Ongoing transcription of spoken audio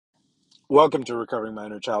Welcome to Recovering My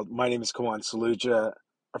Inner Child. My name is Kawan Saluja.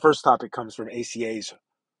 Our first topic comes from ACA's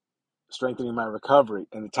Strengthening My Recovery,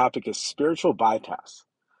 and the topic is spiritual bypass.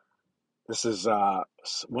 This is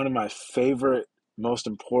one of my favorite, most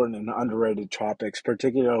important, and underrated topics,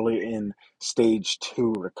 particularly in stage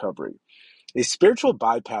 2 recovery. A spiritual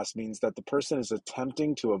bypass means that the person is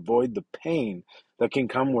attempting to avoid the pain that can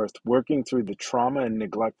come with working through the trauma and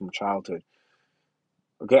neglect from childhood.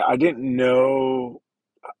 Okay, I didn't know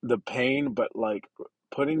the pain, but like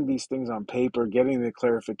putting these things on paper, getting the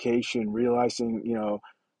clarification, realizing,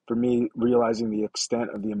 for me, realizing the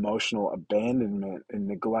extent of the emotional abandonment and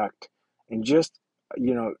neglect, and just,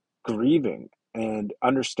 grieving and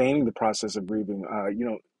understanding the process of grieving.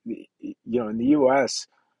 In the U.S.,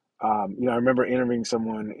 I remember interviewing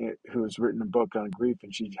someone who has written a book on grief,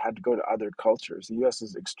 and she had to go to other cultures. The U.S.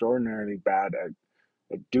 is extraordinarily bad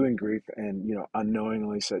at doing grief, and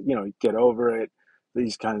unknowingly said, get over it,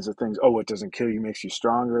 these kinds of things. Oh, what doesn't kill you makes you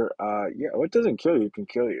stronger. Yeah, what doesn't kill you can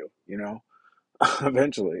kill you,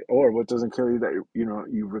 eventually. Or what doesn't kill you that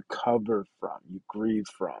you recover from, you grieve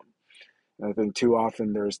from. And I think too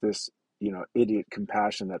often there's this idiot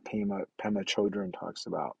compassion that Pema Chodron talks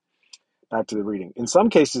about. Back to the reading. In some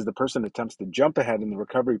cases, the person attempts to jump ahead in the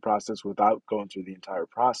recovery process without going through the entire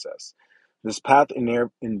process. This path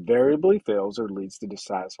invariably fails or leads to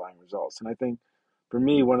dissatisfying results. And I think for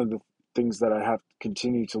me, one of the things that I have to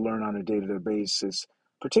continue to learn on a day-to-day basis,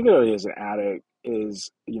 particularly as an addict,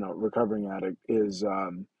 is, recovering addict, is,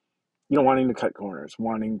 wanting to cut corners,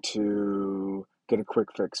 wanting to get a quick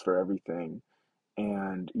fix for everything.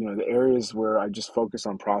 And, the areas where I just focus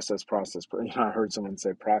on process, I heard someone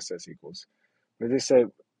say process equals, where they say,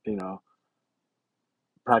 you know,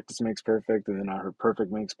 practice makes perfect, and then I heard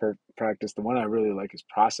perfect makes practice. The one I really like is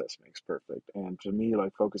process makes perfect. And to me,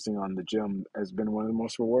 like focusing on the gym has been one of the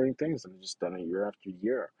most rewarding things. I've just done it year after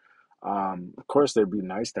year. Of course, they'd be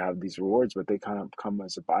nice to have these rewards, but they kind of come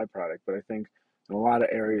as a byproduct. But I think in a lot of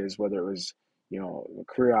areas, whether it was,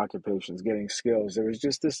 career occupations, getting skills, there was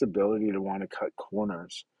just this ability to want to cut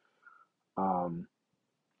corners. Um,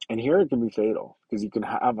 and here it can be fatal because you can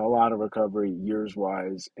have a lot of recovery years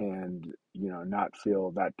wise and, not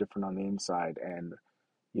feel that different on the inside. And,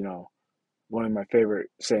 you know, one of my favorite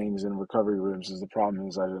sayings in recovery rooms is the problem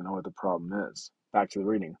is I don't know what the problem is. Back to the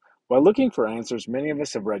reading. While looking for answers, many of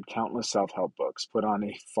us have read countless self help books, put on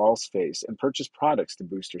a false face, and purchased products to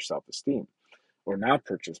boost our self esteem, or not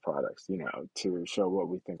purchase products, to show what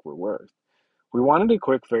we think we're worth. We wanted a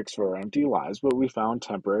quick fix for our empty lives, but we found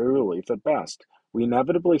temporary relief at best. We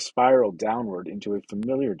inevitably spiraled downward into a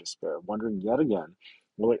familiar despair, wondering yet again,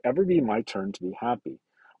 will it ever be my turn to be happy?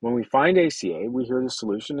 When we find ACA, we hear the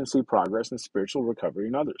solution and see progress and spiritual recovery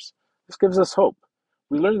in others. This gives us hope.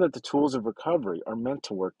 We learn that the tools of recovery are meant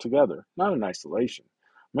to work together, not in isolation.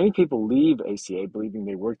 Many people leave ACA believing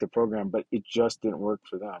they worked the program, but it just didn't work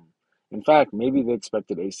for them. In fact, maybe they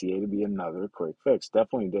expected ACA to be another quick fix.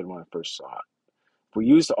 Definitely did when I first saw it. If we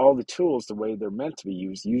use all the tools the way they're meant to be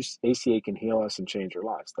used, ACA can heal us and change our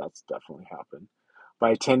lives. That's definitely happened.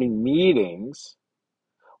 By attending meetings,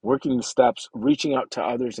 working the steps, reaching out to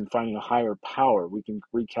others, and finding a higher power, we can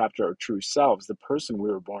recapture our true selves, the person we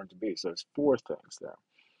were born to be. So there's 4 things there.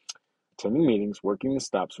 Attending meetings, working the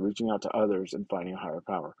steps, reaching out to others, and finding a higher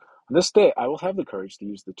power. On this day, I will have the courage to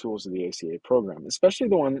use the tools of the ACA program, especially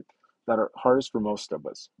the one that are hardest for most of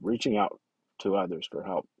us, reaching out to others for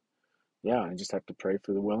help. Yeah, I just have to pray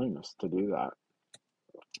for the willingness to do that.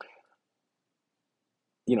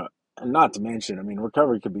 You know, and not to mention, I mean,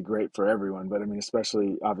 recovery could be great for everyone, but I mean,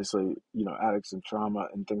 especially obviously, addicts and trauma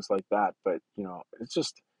and things like that. But, it's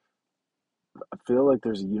just, I feel like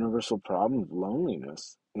there's a universal problem of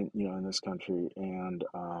loneliness in this country. And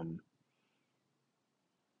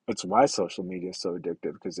it's why social media is so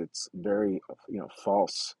addictive because it's very,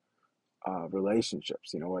 false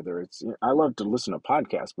relationships, whether it's, I love to listen to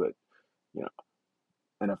podcasts, but, you know,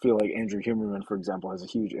 and I feel like Andrew Huberman, for example, has a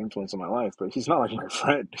huge influence on my life, but he's not like my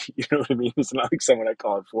friend. You know what I mean? He's not like someone I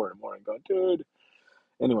call at 4 in the morning going, dude.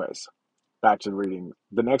 Anyways, back to the reading.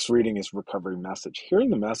 The next reading is Recovery Message. Hearing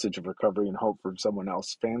the message of recovery and hope from someone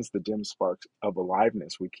else fans the dim sparks of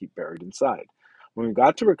aliveness we keep buried inside. When we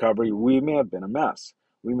got to recovery, we may have been a mess.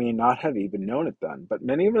 We may not have even known it then, but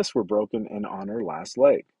many of us were broken and on our last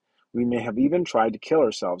leg. We may have even tried to kill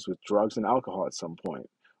ourselves with drugs and alcohol at some point,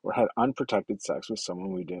 or had unprotected sex with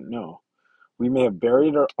someone we didn't know. We may have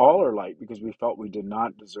buried all our light because we felt we did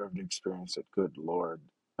not deserve to experience it. Good Lord.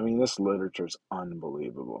 I mean, this literature is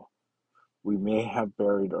unbelievable. We may have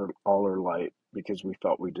buried all our light because we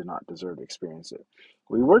felt we did not deserve to experience it.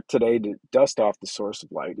 We work today to dust off the source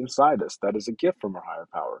of light inside us that is a gift from our higher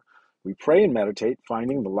power. We pray and meditate,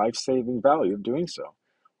 finding the life-saving value of doing so.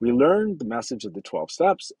 We learn the message of the 12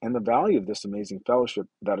 steps and the value of this amazing fellowship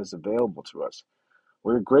that is available to us.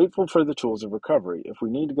 We're grateful for the tools of recovery. If we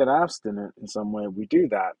need to get abstinent in some way, we do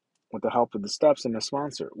that with the help of the steps and a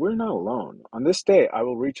sponsor. We're not alone. On this day, I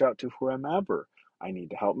will reach out to whomever I need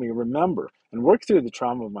to help me remember and work through the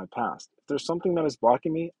trauma of my past. If there's something that is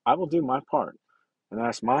blocking me, I will do my part and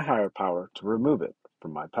ask my higher power to remove it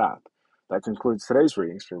from my path. That concludes today's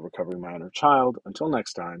readings for Recovering My Inner Child. Until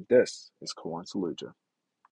next time, this is Kawan Saluja.